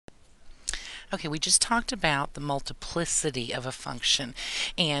Okay, we just talked about the multiplicity of a function,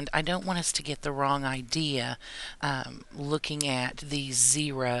 and I don't want us to get the wrong idea looking at these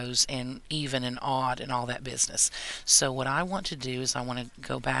zeros and even and odd and all that business. So what I want to do is I want to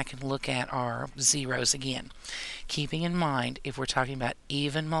go back and look at our zeros again. Keeping in mind, if we're talking about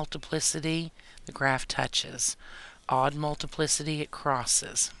even multiplicity, the graph touches. Odd multiplicity, it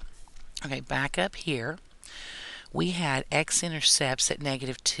crosses. Okay, back up here, we had x-intercepts at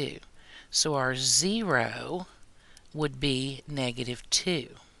 -2. So our 0 would be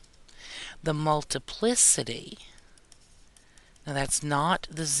 -2. The multiplicity, now that's not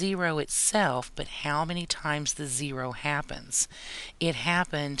the 0 itself, but how many times the 0 happens. It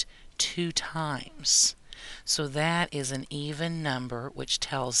happened 2 times. So that is an even number, which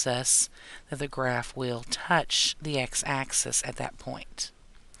tells us that the graph will touch the x-axis at that point.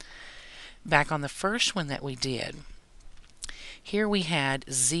 Back on the first one that we did, here we had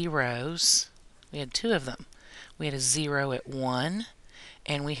zeros. We had 2 of them. We had a 0 at 1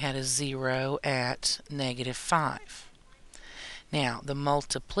 and we had a 0 at -5. Now the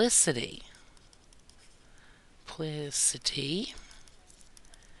multiplicity,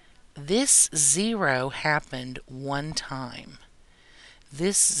 this 0 happened 1 time.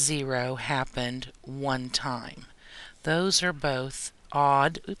 This 0 happened 1 time. Those are both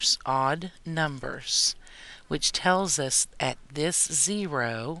odd numbers, which tells us at this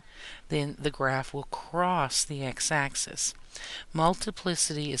 0, then the graph will cross the x-axis.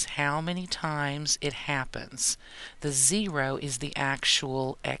 Multiplicity is how many times it happens. The 0 is the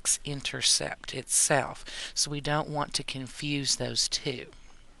actual x-intercept itself, so we don't want to confuse those two.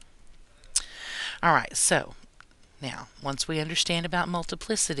 Alright, so now, once we understand about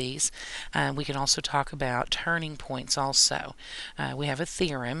multiplicities, we can also talk about turning points also. We have a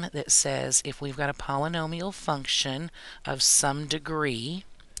theorem that says if we've got a polynomial function of some degree,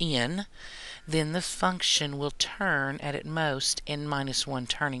 n, then the function will turn at most n-1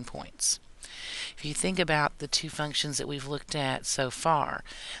 turning points. If you think about the two functions that we've looked at so far,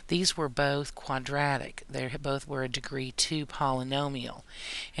 these were both quadratic. They both were a degree 2 polynomial.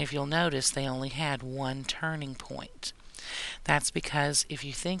 And if you'll notice, they only had one turning point. That's because if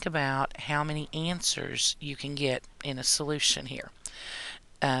you think about how many answers you can get in a solution here,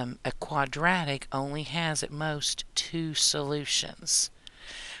 a quadratic only has at most 2 solutions.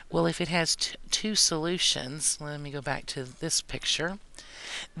 Well, if it has 2 solutions, let me go back to this picture,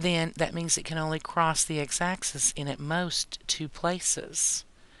 then that means it can only cross the x-axis in at most 2 places,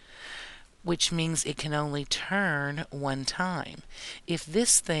 which means it can only turn 1 time. If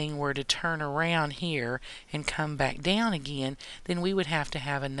this thing were to turn around here and come back down again, then we would have to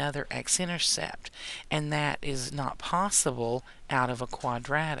have another x-intercept, and that is not possible out of a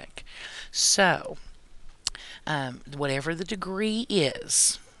quadratic. So, whatever the degree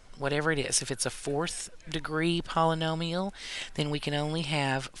is, whatever it is, if it's a 4th degree polynomial, then we can only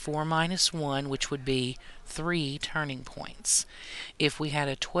have 4 minus 1, which would be 3 turning points. If we had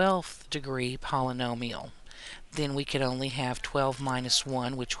a 12th degree polynomial, then we could only have 12 minus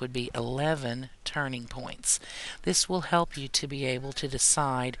 1, which would be 11 turning points. This will help you to be able to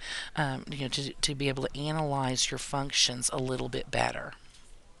decide, to be able to analyze your functions a little bit better.